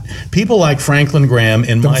not. People like Franklin Graham,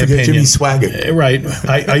 in my opinion. Jimmy Swaggart. Right.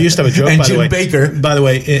 I used to have a joke, and by the way. Jim Baker. By the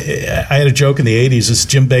way, I had a joke in the 80s. This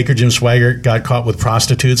Jim Swaggart got caught with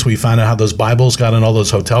prostitutes. We found out how those Bibles got in all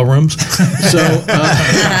those hotel rooms. So,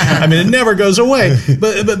 I mean, it never goes away.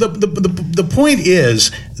 But the point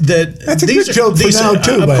is that that's a good joke for now,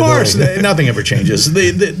 too, of by course, the way. nothing ever changes. They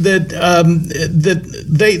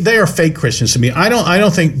are fake Christians to me. I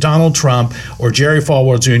don't think Donald Trump or Jerry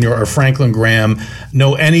Falwell Jr. or Franklin Graham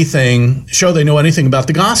know anything about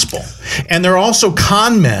the gospel. And they're also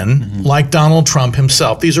con men like Donald Trump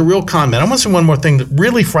himself. These are real con men. I want to say one more thing that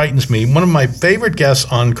really frightens me. One of my favorite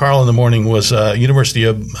guests on Carl in the Morning was University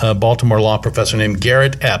of Baltimore law professor named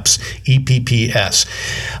Garrett Epps, EPPS,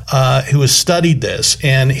 who has studied this.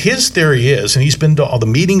 And his theory is, and he's been to all the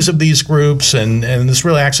meetings of these groups, and this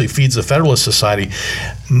really actually feeds the Federalist Society,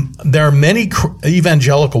 there are many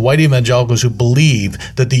white evangelicals who believe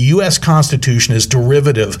that the U.S. Constitution is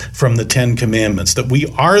derivative from the Ten Commandments, that we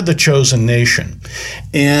are the chosen nation,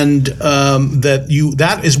 and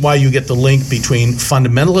that is why you get the link between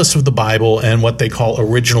fundamentalists of the Bible and what they call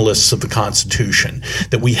originalists of the Constitution,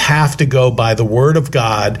 that we have to go by the Word of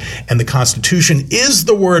God, and the Constitution is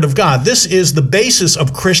the Word of God. This is the basis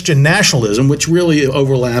of Christian nationalism, which really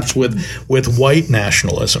overlaps with white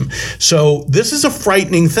nationalism. So this is a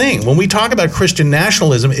frightening thing. When we talk about Christian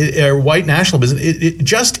nationalism or white nationalism, it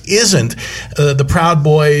just isn't the Proud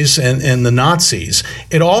Boys and the Nazis.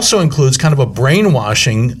 It also includes kind of a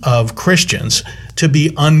brainwashing of Christians to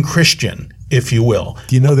be unchristian, if you will.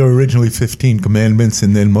 Do you know there were originally 15 commandments,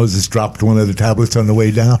 and then Moses dropped one of the tablets on the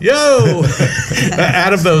way down? Yo!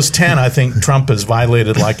 Out of those 10, I think Trump has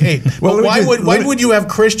violated like 8. Well, why would you have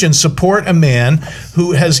Christians support a man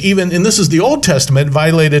who has even, and this is the Old Testament,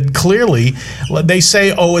 violated clearly? They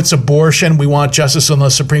say, oh, it's abortion. We want justice on the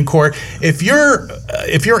Supreme Court. If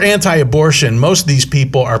you're anti-abortion, most of these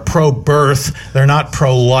people are pro-birth. They're not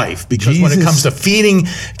pro-life, because when it comes to feeding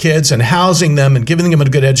kids and housing them and giving them a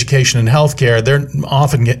good education and health care, they're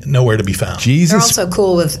often nowhere to be found. They're also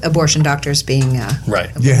cool with abortion doctors being right.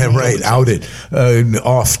 Yeah, right. Outed,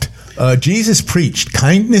 offed. Jesus preached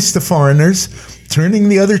kindness to foreigners, turning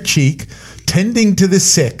the other cheek, tending to the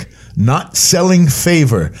sick, not selling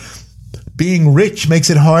favor. Being rich makes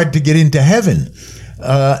it hard to get into heaven.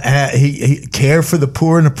 He care for the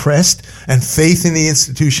poor and oppressed, and faith in the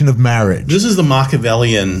institution of marriage. This is the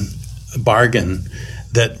Machiavellian bargain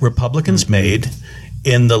that Republicans made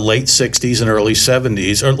in the late 60s and early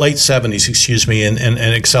 70s, or late 70s, excuse me, and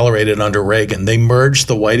accelerated under Reagan. They merged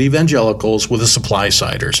the white evangelicals with the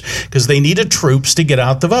supply-siders because they needed troops to get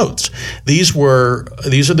out the votes. These are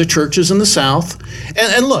the churches in the South.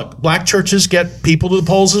 And look, black churches get people to the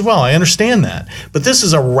polls as well. I understand that. But this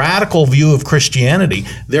is a radical view of Christianity.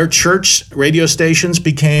 Their church radio stations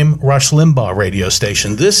became Rush Limbaugh radio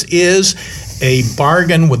stations. This is a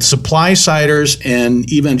bargain with supply-siders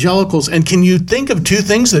and evangelicals. And can you think of two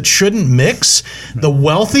things that shouldn't mix? The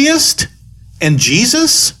wealthiest and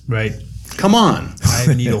Jesus? Right. Come on.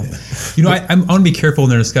 I needle. I want to be careful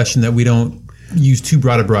in their discussion that we don't use too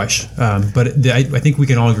broad a brush. But I think we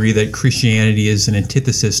can all agree that Christianity is an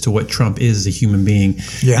antithesis to what Trump is as a human being.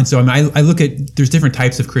 Yeah. And so I look at, there's different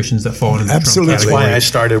types of Christians that fall into the Trump category. That's why I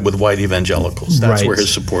started with white evangelicals. That's where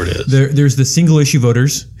his support is. There's the single issue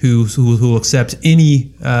voters who will accept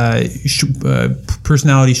any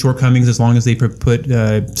personality shortcomings as long as they put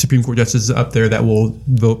Supreme Court justices up there that will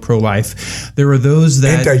vote pro-life. There are those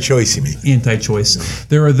that... Anti-choice, you mean? Anti-choice.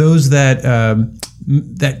 There are those that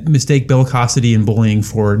mistake bellicosity and bullying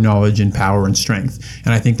for knowledge and power and strength.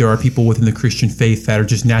 And I think there are people within the Christian faith that are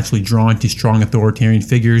just naturally drawn to strong authoritarian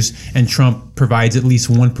figures, and Trump provides at least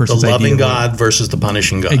one person's idea. The loving God versus the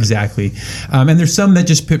punishing God. Exactly. And there's some that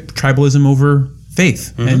just put tribalism over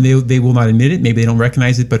faith, and they will not admit it. Maybe they don't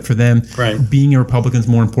recognize it, but for them, being a Republican is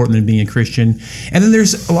more important than being a Christian. And then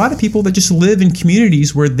there's a lot of people that just live in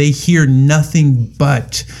communities where they hear nothing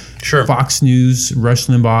but Fox News, Rush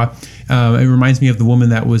Limbaugh. It reminds me of the woman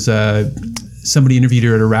that was somebody interviewed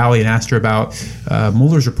her at a rally and asked her about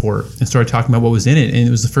Mueller's report and started talking about what was in it. And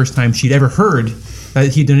it was the first time she'd ever heard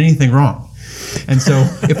that he'd done anything wrong. And so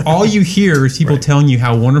if all you hear is people telling you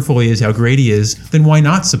how wonderful he is, how great he is, then why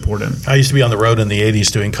not support him? I used to be on the road in the 80s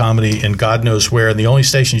doing comedy in God knows where, and the only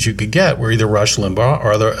stations you could get were either Rush Limbaugh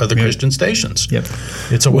or other Christian stations. Yep.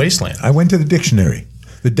 It's a wasteland. I went to the dictionary.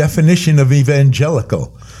 The definition of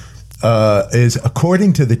evangelical is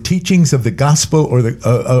according to the teachings of the gospel or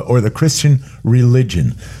the Christian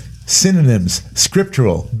religion. Synonyms: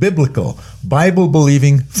 scriptural, biblical,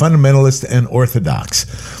 Bible-believing, fundamentalist, and orthodox.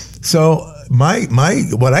 So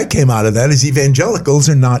what I came out of that is evangelicals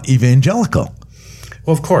are not evangelical.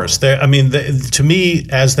 Well, of course. To me,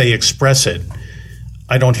 as they express it,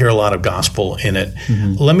 I don't hear a lot of gospel in it.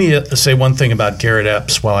 Mm-hmm. Let me say one thing about Garrett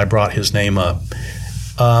Epps while I brought his name up.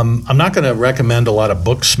 I'm not going to recommend a lot of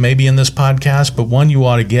books maybe in this podcast, but one you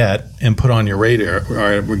ought to get and put on your radar,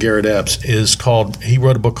 Garrett Epps, he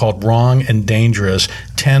wrote a book called Wrong and Dangerous,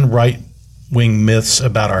 10 Right-Wing Myths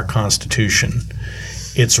About Our Constitution.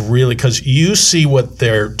 It's really, because you see what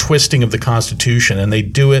they're twisting of the Constitution, and they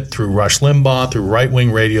do it through Rush Limbaugh, through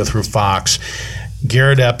right-wing radio, through Fox.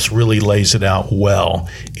 Garrett Epps really lays it out well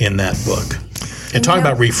in that book. And talking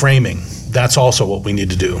about reframing, that's also what we need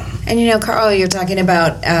to do. And Carl, you're talking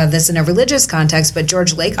about this in a religious context, but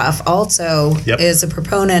George Lakoff also is a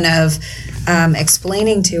proponent of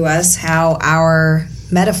explaining to us how our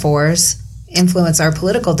metaphors influence our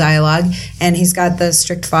political dialogue, and he's got the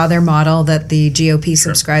strict father model that the GOP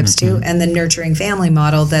subscribes to, and the nurturing family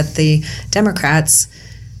model that the Democrats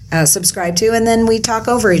subscribe to, and then we talk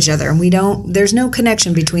over each other, and there's no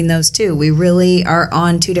connection between those two. We really are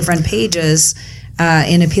on two different pages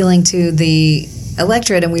in appealing to the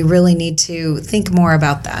electorate, and we really need to think more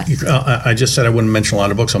about that. I just said I wouldn't mention a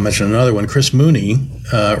lot of books. I'll mention another one. Chris Mooney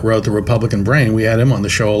wrote The Republican Brain. We had him on the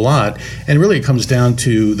show a lot. And really it comes down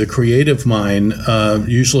to the creative mind.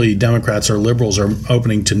 Usually Democrats or liberals are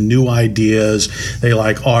opening to new ideas. They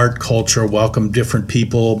like art, culture, welcome different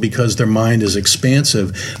people because their mind is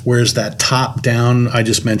expansive. Whereas that top-down, I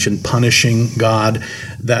just mentioned punishing God,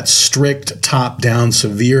 that strict top-down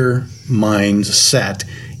severe mindset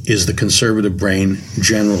is the conservative brain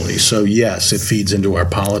generally. So yes, it feeds into our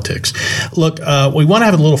politics. Look, we want to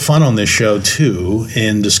have a little fun on this show too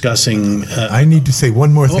in discussing. I need to say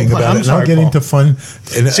one more thing about it, and I'll get into fun.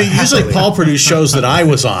 See, usually Paul produced shows that I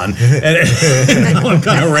was on, and I'm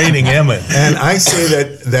kind of reining him in. And I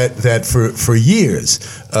say that for years,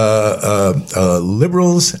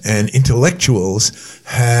 liberals and intellectuals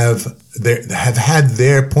have had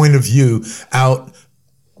their point of view out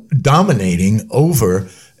dominating over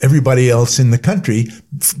everybody else in the country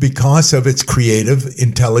because of its creative,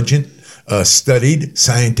 intelligent, studied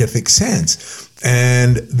scientific sense.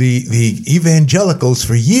 And the evangelicals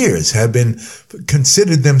for years have been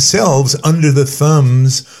considered themselves under the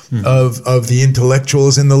thumbs of the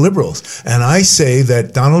intellectuals and the liberals. And I say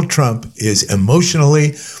that Donald Trump is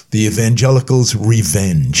emotionally the evangelicals'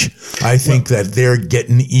 revenge. I think that they're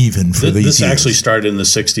getting even for these years. This actually started in the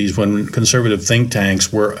 60s when conservative think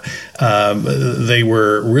tanks were, they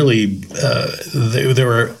were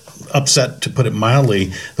upset, to put it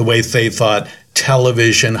mildly, the way they thought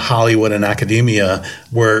television, Hollywood, and academia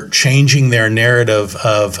were changing their narrative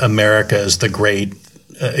of America as the great,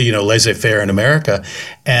 laissez-faire in America.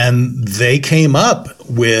 And they came up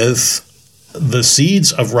with the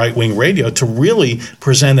seeds of right-wing radio to really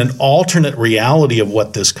present an alternate reality of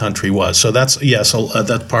what this country was. So that's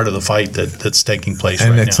part of the fight that's taking place right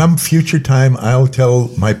now. And at some future time, I'll tell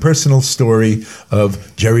my personal story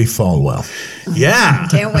of Jerry Falwell. Yeah.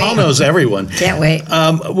 Can't wait. Paul knows everyone. Can't wait.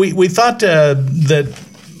 We thought that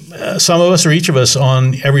some of us or each of us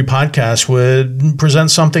on every podcast would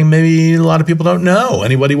present something maybe a lot of people don't know.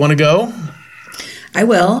 Anybody want to go? I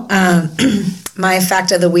will. My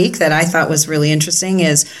fact of the week that I thought was really interesting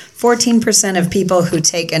is 14% of people who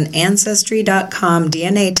take an Ancestry.com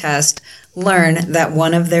DNA test learn that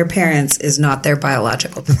one of their parents is not their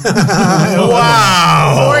biological parent.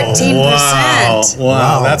 Wow. 14%.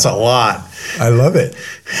 Wow. That's a lot. I love it.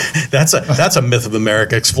 That's a myth of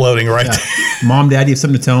America exploding right there. Mom, Dad, you have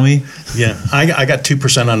something to tell me? Yeah. I got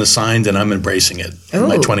 2% unassigned, and I'm embracing it. Ooh.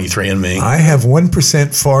 My 23andMe. I have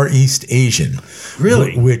 1% Far East Asian.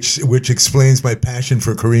 Really? Which explains my passion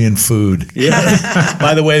for Korean food. Yeah.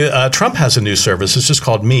 By the way, Trump has a new service. It's just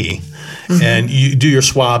called Me. Mm-hmm. And you do your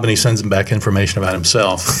swab, and he sends him back information about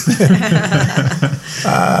himself.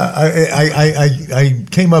 I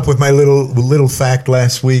came up with my little fact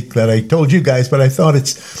last week that I told you guys, but I thought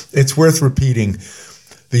it's worth repeating.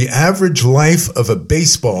 The average life of a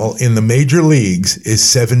baseball in the major leagues is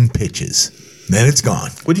 7 pitches. then it's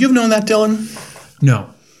gone. Would you have known that, Dylan? No,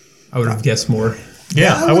 I would have guessed more.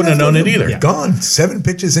 Yeah, I wouldn't have known it either. Yeah. Gone. 7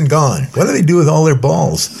 pitches and gone. What do they do with all their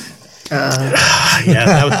balls?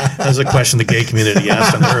 That was a question the gay community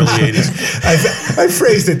asked in the early 80s. I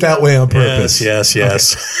phrased it that way on purpose. Yes.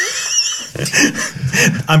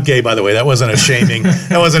 I'm gay, by the way. That wasn't a shaming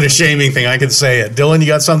thing. I could say it. Dylan, you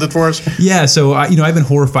got something for us? Yeah, so I've been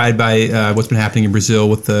horrified by what's been happening in Brazil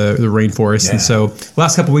with the rainforest, and so the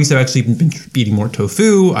last couple of weeks I've actually been eating more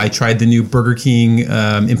tofu. I tried the new Burger King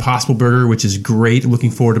Impossible Burger, which is great.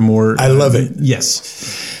 Looking forward to more. I love it.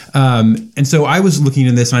 Yes. And so I was looking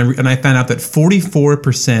into this, and I found out that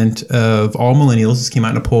 44% of all millennials, this came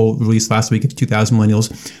out in a poll released last week of 2,000 millennials,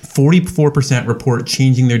 44% report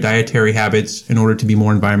changing their dietary habits in order to be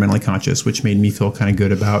more environmentally conscious, which made me feel kind of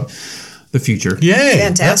good about the future. Yay.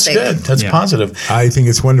 Fantastic. That's good. That's positive. I think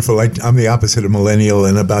it's wonderful. I'm the opposite of millennial,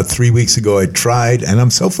 and about 3 weeks ago I tried, and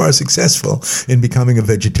I'm so far successful in becoming a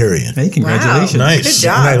vegetarian. Hey, congratulations. Wow. Nice. Good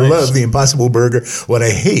job. And I love the Impossible Burger. What I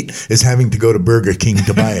hate is having to go to Burger King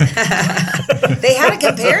to buy it. They had a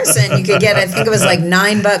comparison. You could get, I think it was like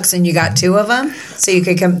 $9 and you got 2 of them. So you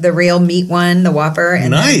could come the real meat one, the Whopper,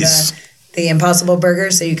 and Nice. then the Impossible Burger.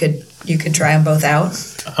 So you could try them both out.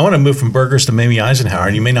 I want to move from burgers to Mamie Eisenhower,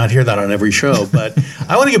 and you may not hear that on every show, but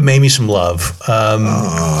I want to give Mamie some love.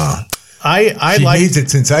 I She like. needs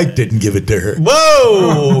it since I didn't give it to her.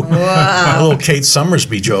 Whoa! A little Kate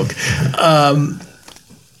Summersby joke.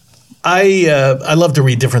 I love to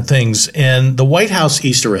read different things, and the White House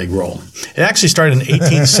Easter egg roll. It actually started in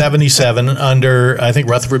 1877 under, I think,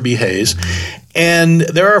 Rutherford B. Hayes, and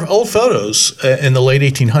there are old photos in the late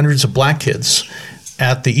 1800s of black kids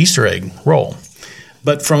at the Easter egg roll.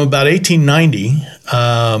 But from about 1890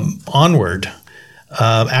 onward,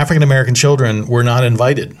 African American children were not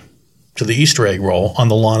invited to the Easter egg roll on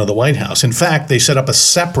the lawn of the White House. In fact, they set up a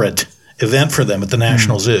separate event for them at the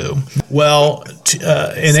National Zoo. Well,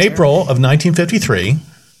 in April of 1953,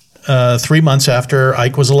 3 months after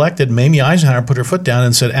Ike was elected, Mamie Eisenhower put her foot down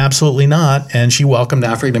and said, absolutely not. And she welcomed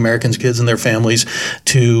African Americans, kids and their families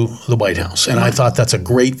to the White House. And I thought that's a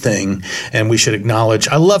great thing. And we should acknowledge,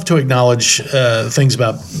 I love to acknowledge things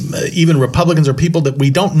about even Republicans or people that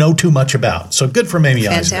we don't know too much about. So good for Mamie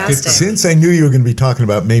Eisenhower. Fantastic. Since I knew you were going to be talking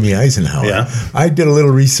about Mamie Eisenhower, Yeah. I did a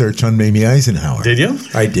little research on Mamie Eisenhower. Did you?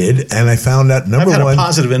 I did, and I found out I've number had one, a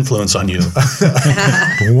positive influence on you.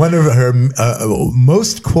 one of her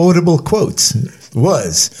most quotable quotes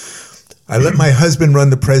was, "I let my husband run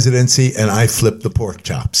the presidency, and I flipped the pork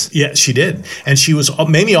chops." Yeah, she did. And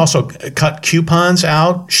Mamie also cut coupons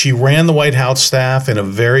out. She ran the White House staff in a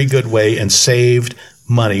very good way and saved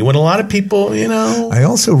money. When a lot of people, I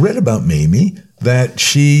also read about Mamie that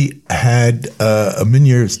she had a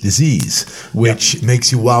Meniere's disease, which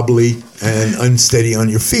makes you wobbly and unsteady on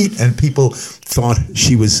your feet, and people thought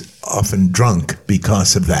she was often drunk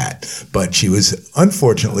because of that. But she was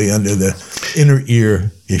unfortunately under the inner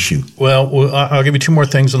ear issue. Well, I'll give you 2 more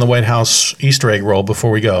things on the White House Easter egg roll before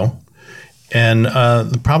we go. And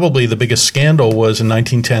probably the biggest scandal was in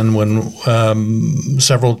 1910 when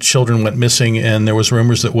several children went missing, and there was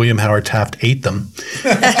rumors that William Howard Taft ate them.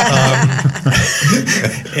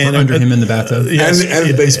 And under him in the bathtub. Yes,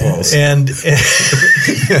 and baseballs. And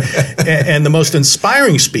the most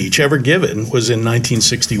inspiring speech ever given was in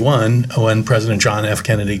 1961 when President John F.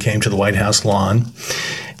 Kennedy came to the White House lawn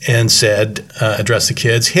and said, addressed the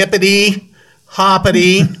kids, "Hippity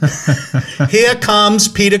hoppity, here comes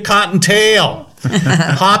Peter Cottontail,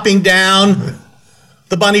 hopping down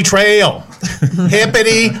the bunny trail.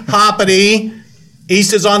 Hippity hoppity,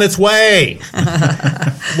 Easter's on its way."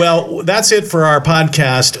 Well, that's it for our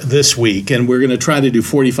podcast this week, and we're going to try to do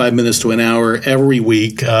 45 minutes to an hour every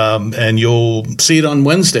week, and you'll see it on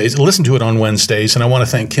Wednesdays, listen to it on Wednesdays, and I want to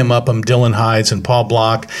thank Kim Upham, Dylan Hides, and Paul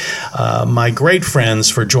Block, my great friends,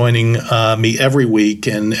 for joining me every week.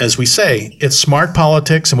 And as we say, it's smart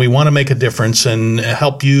politics, and we want to make a difference and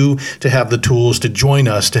help you to have the tools to join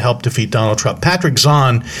us to help defeat Donald Trump. Patrick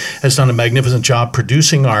Zahn has done a magnificent job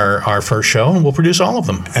producing our first show, and we'll produce all of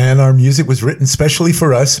them. And our music was written specially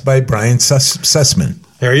for us by Brian Sussman.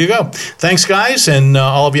 There you go. Thanks, guys, and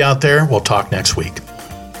all of you out there, we'll talk next week.